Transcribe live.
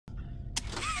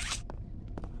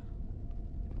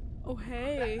Oh,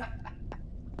 hey.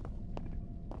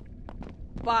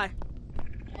 Bye.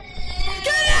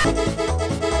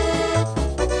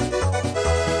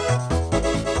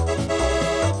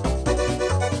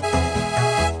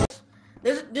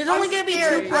 There's only gonna be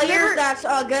 2 players that's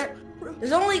good.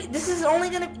 There's only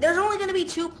gonna be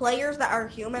 2 players that are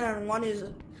human and 1 is,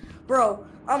 bro.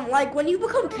 Like when you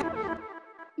become.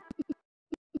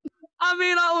 I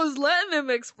mean, I was letting him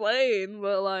explain,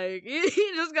 but like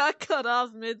he just got cut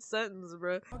off mid-sentence,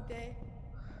 bro. Okay.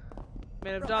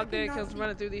 Man, if Dog Day comes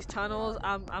running through these tunnels,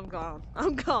 I'm gone.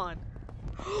 I'm gone.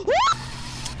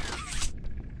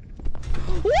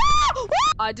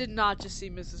 I did not just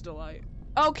see Mrs. Delight.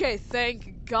 Okay,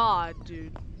 thank God,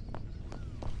 dude.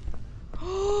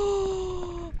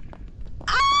 Ah!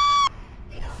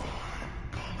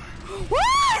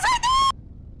 What is that?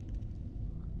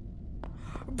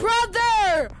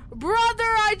 Brother! Brother,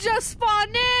 I just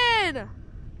spawned in!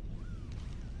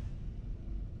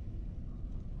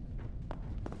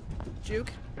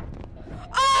 Juke.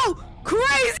 Oh!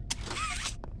 Crazy!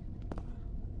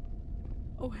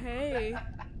 Oh, hey.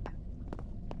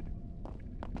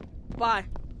 Bye.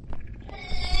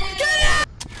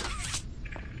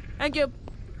 Thank you.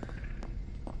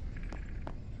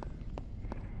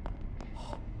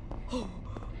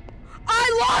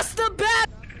 I lost the bet!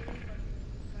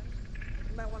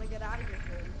 You might want to get out of here.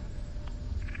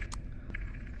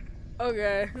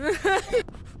 Okay.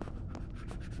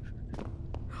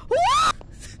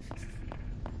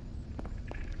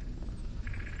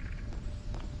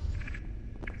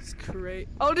 It's great.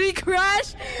 Oh, did he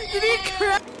crash? Did he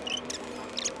crash?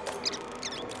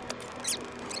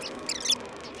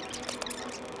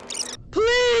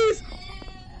 Please!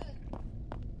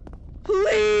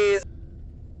 Please!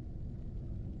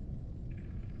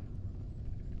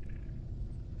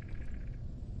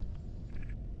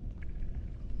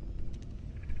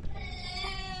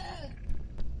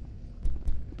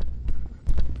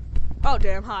 Oh,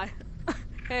 damn, hi.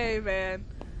 Hey, man.